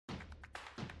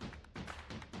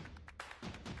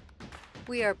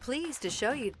We are pleased to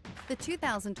show you the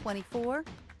 2024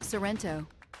 Sorento.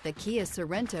 The Kia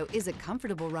Sorento is a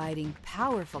comfortable riding,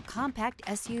 powerful compact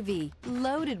SUV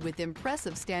loaded with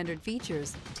impressive standard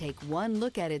features. Take one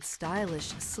look at its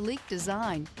stylish, sleek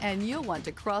design and you'll want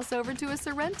to cross over to a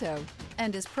Sorento,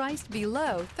 and is priced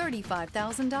below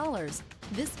 $35,000.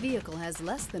 This vehicle has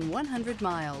less than 100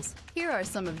 miles. Here are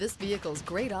some of this vehicle's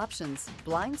great options: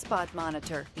 blind spot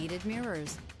monitor, heated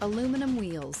mirrors, aluminum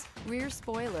wheels, rear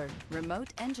spoiler, remote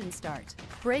engine start,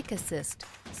 brake assist,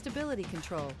 stability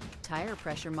control, tire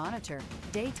pressure monitor,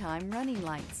 daytime running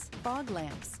lights, fog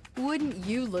lamps. Wouldn't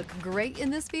you look great in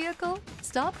this vehicle?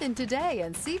 Stop in today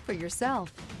and see for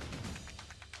yourself.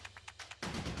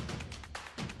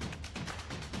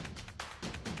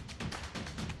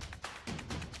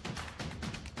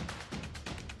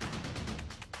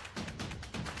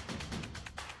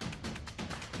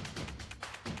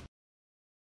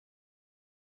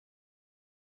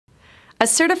 A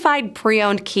certified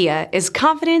pre-owned Kia is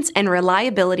confidence and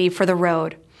reliability for the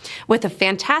road. With a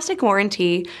fantastic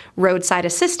warranty, roadside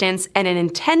assistance, and an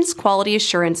intense quality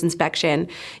assurance inspection,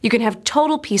 you can have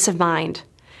total peace of mind.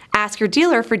 Ask your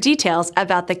dealer for details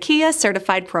about the Kia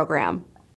Certified program.